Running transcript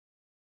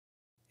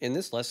In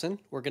this lesson,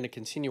 we're going to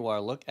continue our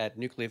look at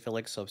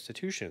nucleophilic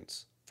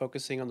substitutions,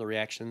 focusing on the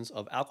reactions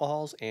of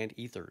alcohols and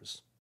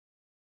ethers.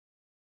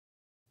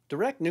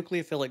 Direct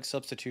nucleophilic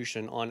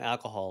substitution on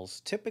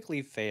alcohols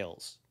typically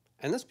fails,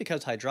 and that's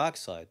because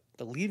hydroxide,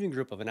 the leaving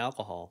group of an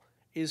alcohol,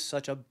 is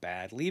such a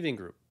bad leaving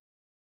group.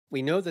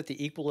 We know that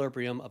the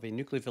equilibrium of a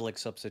nucleophilic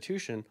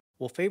substitution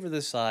will favor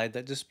the side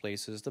that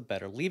displaces the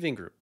better leaving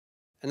group,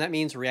 and that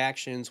means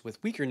reactions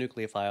with weaker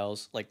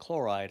nucleophiles like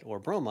chloride or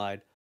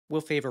bromide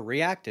will favor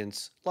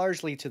reactants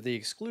largely to the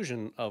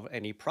exclusion of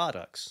any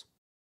products.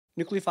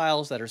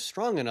 Nucleophiles that are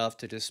strong enough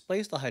to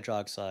displace the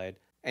hydroxide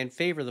and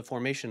favor the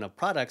formation of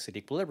products at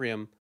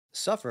equilibrium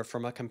suffer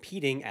from a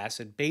competing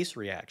acid-base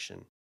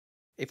reaction.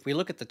 If we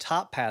look at the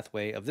top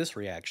pathway of this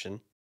reaction,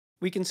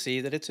 we can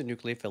see that it's a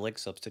nucleophilic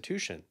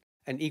substitution,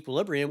 and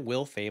equilibrium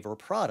will favor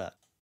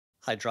product.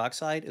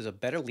 Hydroxide is a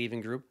better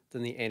leaving group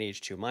than the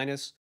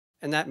NH2-,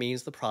 and that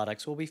means the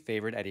products will be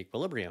favored at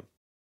equilibrium.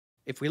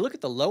 If we look at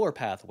the lower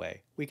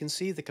pathway, we can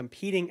see the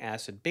competing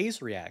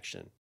acid-base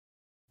reaction.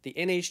 The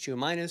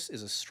NH2-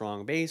 is a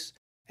strong base,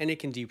 and it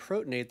can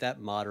deprotonate that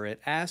moderate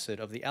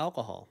acid of the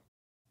alcohol.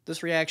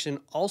 This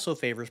reaction also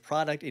favors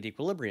product at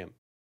equilibrium.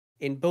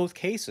 In both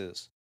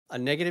cases, a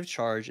negative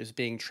charge is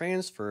being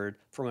transferred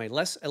from a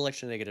less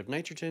electronegative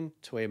nitrogen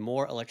to a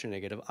more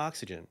electronegative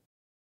oxygen.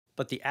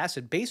 But the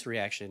acid-base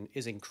reaction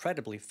is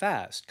incredibly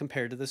fast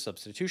compared to the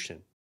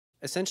substitution,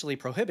 essentially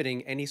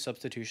prohibiting any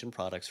substitution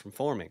products from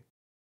forming.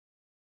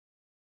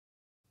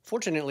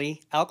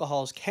 Fortunately,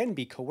 alcohols can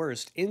be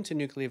coerced into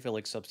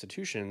nucleophilic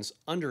substitutions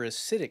under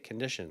acidic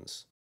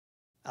conditions.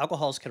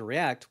 Alcohols can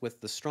react with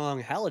the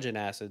strong halogen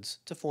acids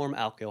to form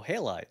alkyl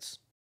halides.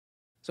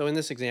 So in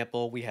this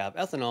example, we have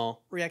ethanol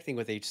reacting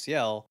with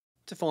HCl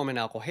to form an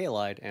alkyl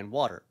halide and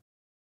water.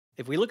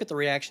 If we look at the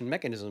reaction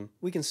mechanism,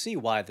 we can see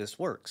why this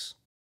works.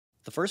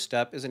 The first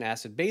step is an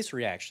acid-base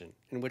reaction,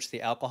 in which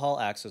the alcohol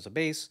acts as a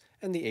base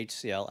and the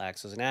HCl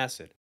acts as an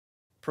acid.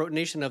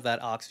 Protonation of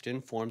that oxygen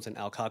forms an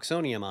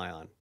alkoxonium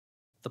ion.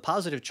 The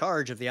positive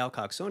charge of the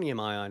alkoxonium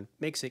ion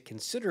makes it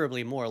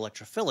considerably more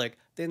electrophilic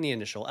than the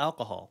initial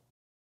alcohol.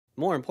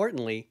 More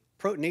importantly,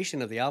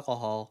 protonation of the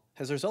alcohol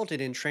has resulted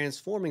in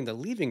transforming the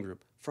leaving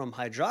group from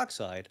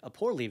hydroxide, a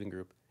poor leaving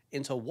group,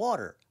 into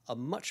water, a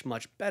much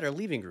better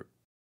leaving group.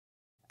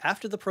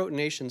 After the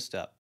protonation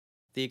step,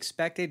 the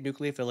expected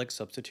nucleophilic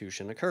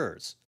substitution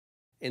occurs.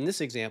 In this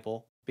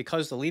example,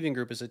 because the leaving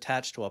group is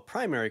attached to a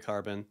primary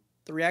carbon,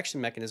 the reaction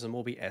mechanism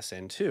will be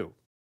SN2.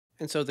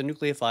 And so the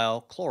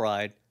nucleophile,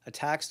 chloride,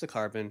 attacks the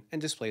carbon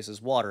and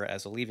displaces water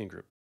as a leaving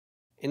group.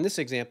 In this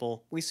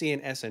example, we see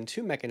an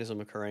SN2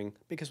 mechanism occurring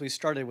because we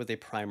started with a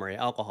primary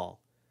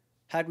alcohol.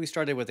 Had we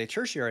started with a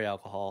tertiary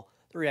alcohol,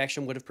 the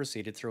reaction would have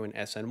proceeded through an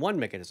SN1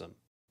 mechanism,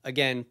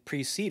 again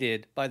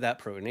preceded by that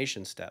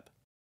protonation step.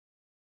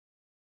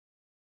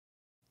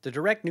 The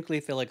direct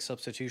nucleophilic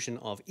substitution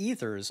of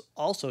ethers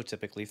also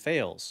typically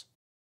fails.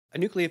 A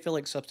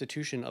nucleophilic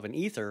substitution of an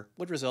ether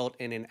would result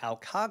in an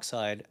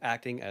alkoxide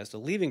acting as the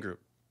leaving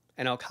group,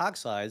 and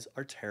alkoxides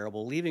are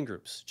terrible leaving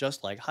groups,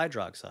 just like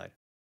hydroxide.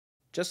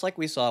 Just like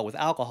we saw with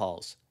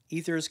alcohols,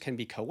 ethers can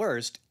be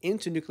coerced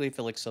into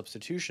nucleophilic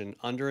substitution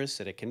under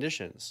acidic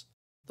conditions.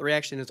 The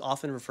reaction is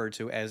often referred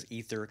to as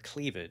ether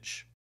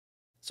cleavage.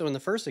 So in the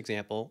first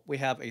example, we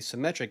have a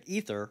symmetric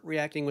ether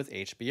reacting with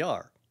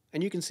HBr,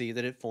 and you can see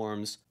that it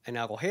forms an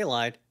alkyl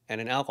halide and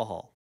an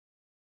alcohol.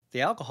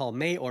 The alcohol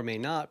may or may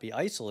not be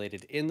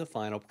isolated in the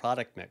final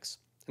product mix,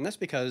 and that's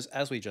because,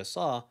 as we just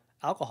saw,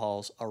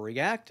 alcohols are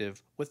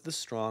reactive with the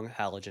strong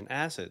halogen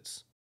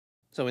acids.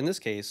 So in this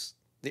case,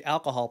 the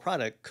alcohol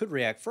product could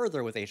react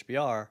further with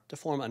HBr to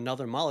form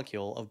another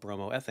molecule of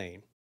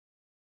bromoethane.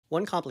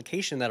 One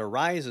complication that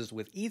arises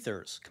with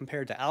ethers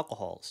compared to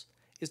alcohols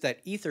is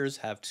that ethers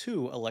have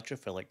two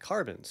electrophilic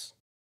carbons.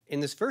 In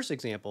this first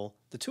example,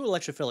 the two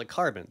electrophilic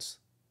carbons,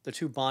 the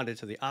two bonded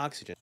to the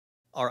oxygen,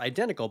 are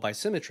identical by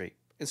symmetry,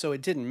 and so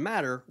it didn't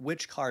matter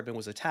which carbon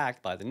was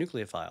attacked by the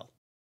nucleophile.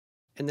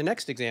 In the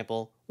next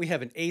example, we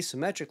have an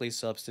asymmetrically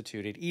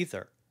substituted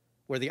ether,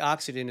 where the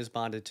oxygen is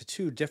bonded to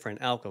two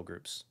different alkyl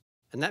groups.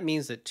 And that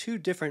means that two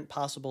different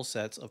possible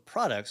sets of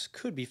products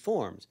could be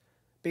formed,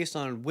 based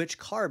on which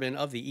carbon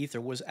of the ether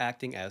was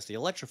acting as the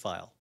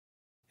electrophile.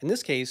 In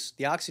this case,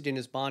 the oxygen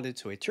is bonded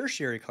to a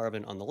tertiary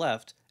carbon on the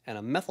left and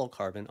a methyl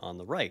carbon on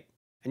the right.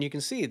 And you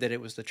can see that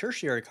it was the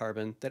tertiary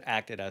carbon that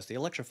acted as the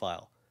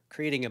electrophile,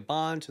 creating a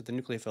bond to the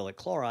nucleophilic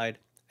chloride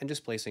and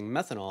displacing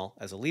methanol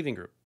as a leaving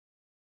group.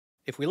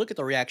 If we look at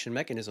the reaction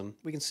mechanism,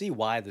 we can see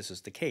why this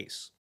is the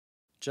case.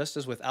 Just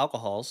as with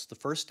alcohols, the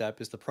first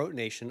step is the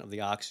protonation of the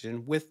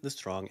oxygen with the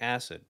strong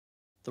acid.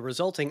 The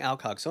resulting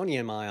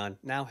alkoxonium ion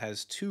now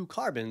has two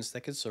carbons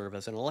that could serve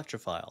as an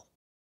electrophile.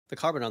 The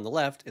carbon on the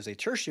left is a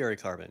tertiary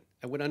carbon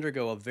and would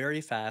undergo a very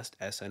fast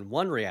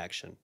SN1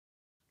 reaction.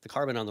 The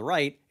carbon on the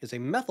right is a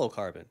methyl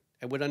carbon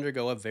and would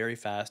undergo a very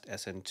fast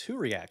SN2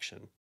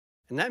 reaction.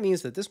 And that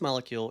means that this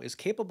molecule is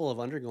capable of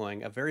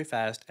undergoing a very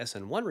fast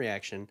SN1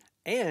 reaction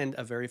and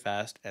a very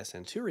fast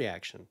SN2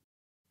 reaction.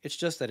 It's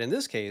just that in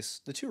this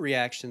case, the two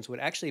reactions would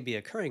actually be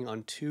occurring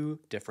on two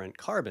different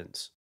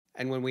carbons.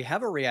 And when we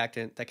have a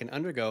reactant that can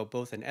undergo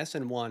both an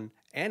SN1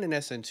 and an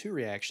SN2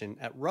 reaction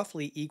at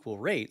roughly equal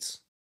rates,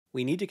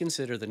 we need to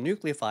consider the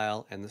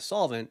nucleophile and the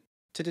solvent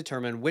to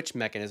determine which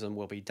mechanism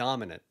will be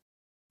dominant.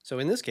 So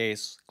in this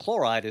case,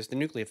 chloride is the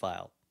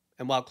nucleophile,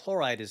 and while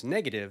chloride is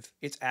negative,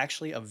 it's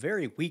actually a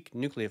very weak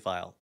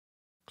nucleophile.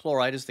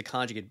 Chloride is the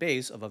conjugate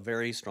base of a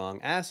very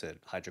strong acid,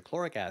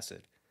 hydrochloric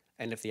acid,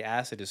 and if the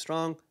acid is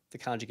strong, the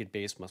conjugate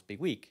base must be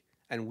weak,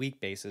 and weak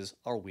bases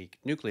are weak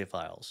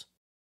nucleophiles.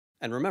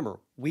 And remember,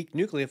 weak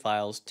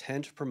nucleophiles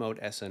tend to promote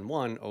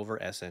SN1 over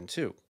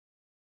SN2.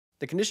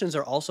 The conditions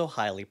are also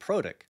highly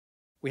protic.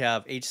 We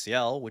have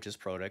HCl, which is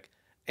protic,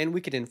 and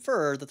we could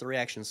infer that the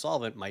reaction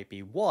solvent might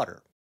be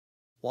water.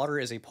 Water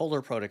is a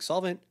polar protic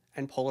solvent,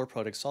 and polar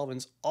protic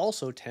solvents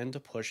also tend to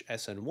push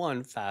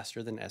SN1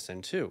 faster than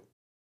SN2.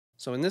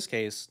 So in this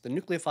case, the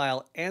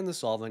nucleophile and the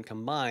solvent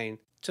combine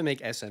to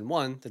make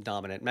SN1 the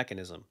dominant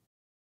mechanism.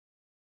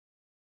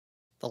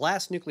 The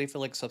last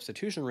nucleophilic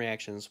substitution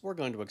reactions we're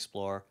going to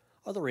explore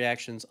are the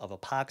reactions of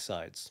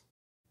epoxides.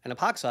 An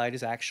epoxide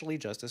is actually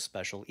just a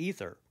special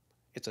ether.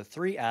 It's a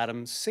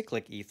 3-atom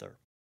cyclic ether.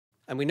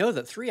 And we know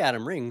that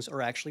 3-atom rings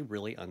are actually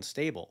really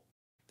unstable.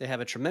 They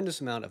have a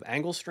tremendous amount of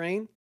angle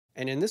strain,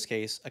 and in this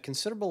case, a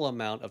considerable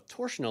amount of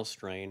torsional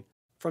strain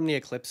from the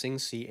eclipsing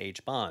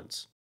CH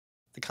bonds.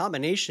 The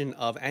combination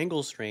of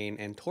angle strain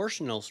and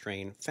torsional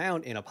strain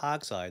found in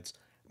epoxides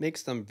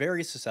makes them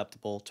very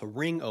susceptible to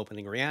ring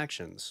opening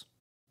reactions.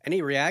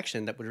 Any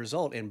reaction that would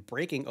result in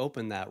breaking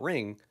open that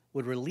ring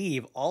would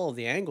relieve all of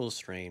the angle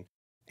strain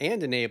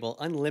and enable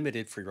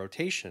unlimited free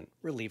rotation,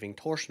 relieving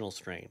torsional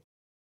strain.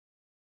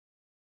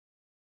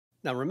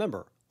 Now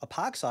remember,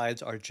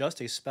 epoxides are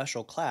just a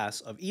special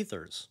class of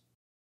ethers,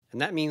 and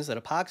that means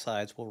that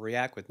epoxides will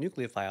react with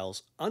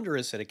nucleophiles under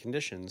acidic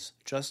conditions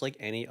just like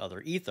any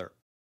other ether.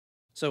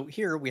 So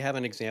here we have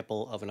an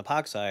example of an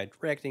epoxide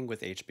reacting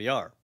with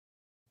HBr.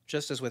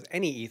 Just as with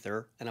any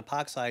ether, an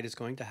epoxide is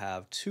going to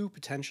have two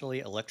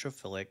potentially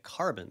electrophilic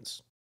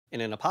carbons.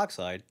 In an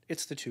epoxide,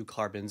 it's the two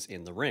carbons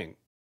in the ring.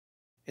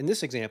 In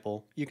this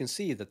example, you can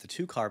see that the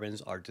two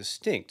carbons are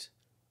distinct.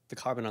 The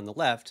carbon on the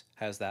left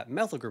has that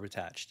methyl group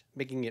attached,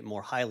 making it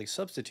more highly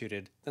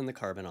substituted than the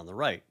carbon on the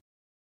right.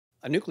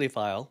 A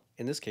nucleophile,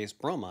 in this case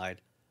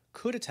bromide,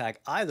 could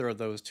attack either of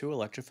those two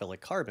electrophilic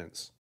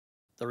carbons.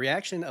 The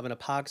reaction of an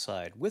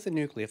epoxide with a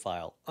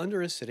nucleophile under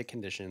acidic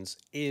conditions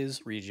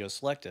is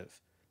regioselective.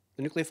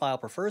 The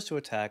nucleophile prefers to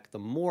attack the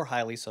more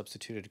highly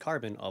substituted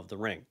carbon of the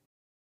ring.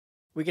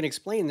 We can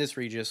explain this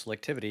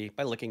regioselectivity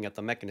by looking at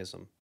the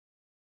mechanism.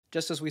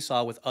 Just as we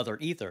saw with other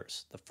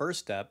ethers, the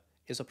first step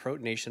is a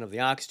protonation of the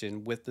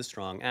oxygen with the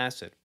strong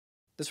acid.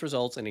 This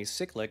results in a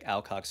cyclic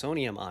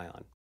alkoxonium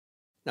ion.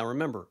 Now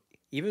remember,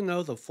 even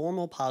though the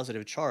formal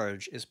positive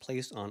charge is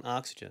placed on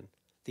oxygen,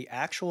 the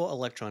actual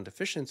electron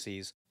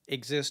deficiencies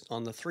exist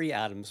on the 3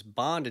 atoms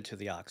bonded to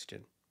the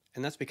oxygen,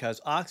 and that's because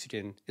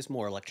oxygen is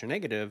more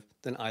electronegative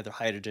than either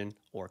hydrogen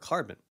or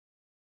carbon.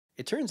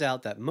 It turns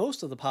out that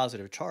most of the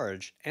positive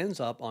charge ends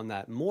up on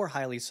that more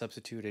highly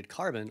substituted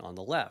carbon on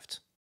the left,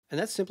 and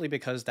that's simply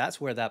because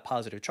that's where that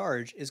positive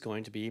charge is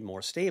going to be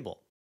more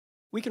stable.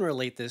 We can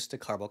relate this to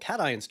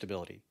carbocation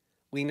stability.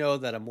 We know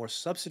that a more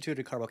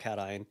substituted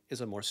carbocation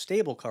is a more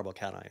stable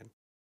carbocation.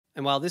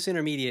 And while this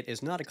intermediate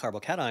is not a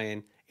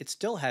carbocation, it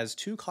still has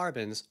two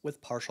carbons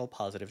with partial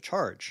positive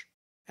charge.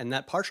 And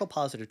that partial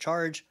positive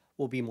charge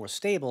will be more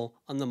stable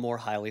on the more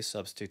highly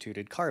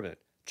substituted carbon,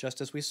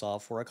 just as we saw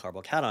for a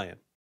carbocation.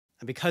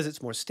 And because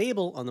it's more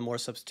stable on the more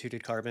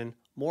substituted carbon,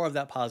 more of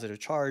that positive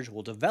charge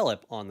will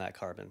develop on that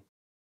carbon.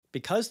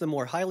 Because the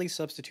more highly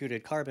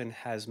substituted carbon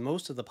has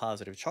most of the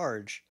positive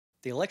charge,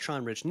 the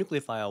electron-rich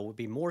nucleophile would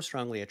be more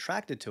strongly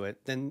attracted to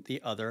it than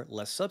the other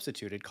less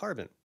substituted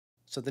carbon.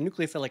 So the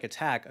nucleophilic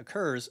attack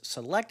occurs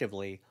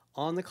selectively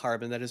on the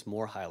carbon that is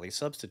more highly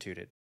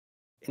substituted.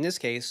 In this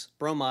case,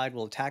 bromide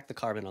will attack the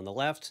carbon on the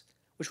left,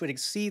 which would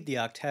exceed the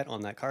octet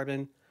on that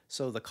carbon,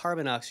 so the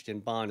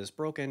carbon-oxygen bond is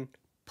broken,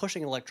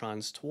 pushing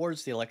electrons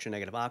towards the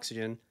electronegative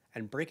oxygen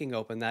and breaking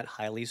open that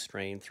highly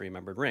strained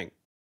 3-membered ring.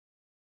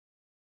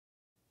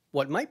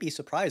 What might be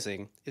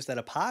surprising is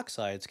that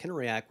epoxides can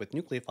react with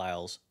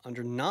nucleophiles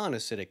under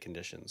non-acidic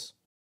conditions.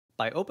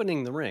 By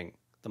opening the ring,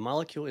 the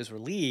molecule is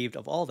relieved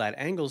of all that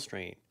angle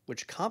strain,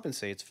 which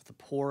compensates for the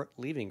poor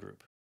leaving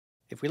group.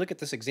 If we look at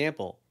this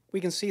example, we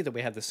can see that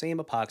we have the same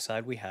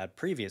epoxide we had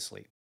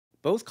previously.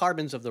 Both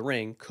carbons of the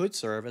ring could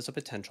serve as a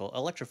potential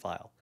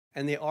electrophile,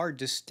 and they are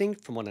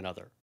distinct from one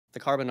another, the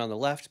carbon on the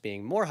left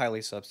being more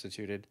highly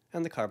substituted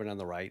and the carbon on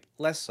the right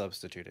less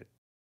substituted.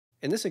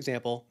 In this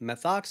example,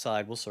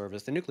 methoxide will serve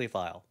as the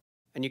nucleophile,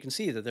 and you can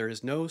see that there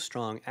is no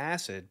strong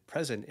acid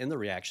present in the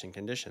reaction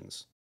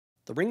conditions.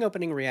 The ring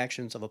opening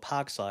reactions of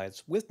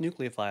epoxides with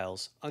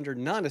nucleophiles under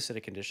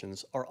non-acidic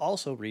conditions are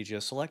also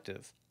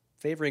regioselective,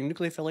 favoring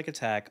nucleophilic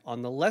attack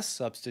on the less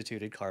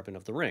substituted carbon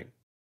of the ring.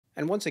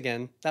 And once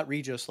again, that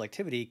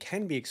regioselectivity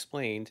can be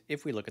explained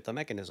if we look at the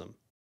mechanism.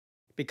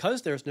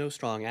 Because there's no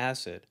strong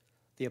acid,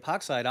 the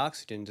epoxide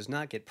oxygen does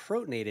not get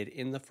protonated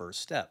in the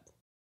first step.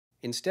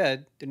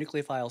 Instead, the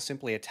nucleophile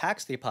simply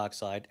attacks the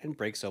epoxide and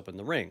breaks open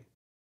the ring.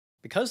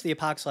 Because the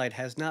epoxide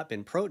has not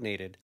been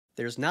protonated,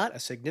 there's not a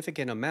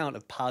significant amount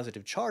of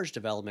positive charge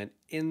development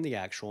in the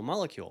actual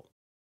molecule.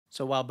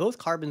 So while both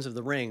carbons of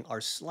the ring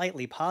are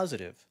slightly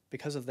positive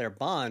because of their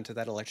bond to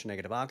that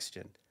electronegative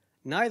oxygen,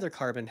 neither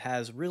carbon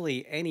has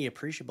really any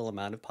appreciable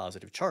amount of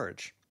positive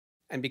charge.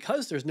 And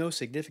because there's no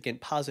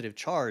significant positive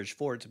charge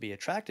for it to be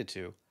attracted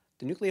to,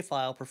 the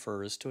nucleophile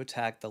prefers to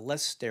attack the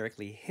less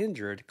sterically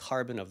hindered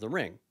carbon of the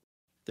ring.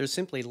 There's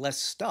simply less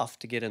stuff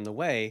to get in the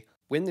way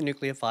when the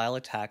nucleophile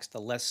attacks the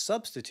less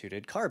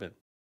substituted carbon.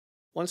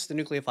 Once the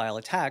nucleophile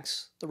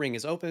attacks, the ring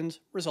is opened,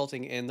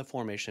 resulting in the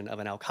formation of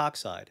an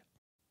alkoxide.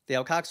 The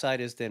alkoxide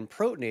is then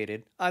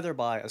protonated either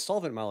by a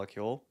solvent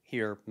molecule,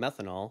 here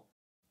methanol,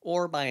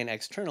 or by an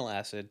external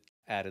acid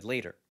added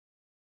later.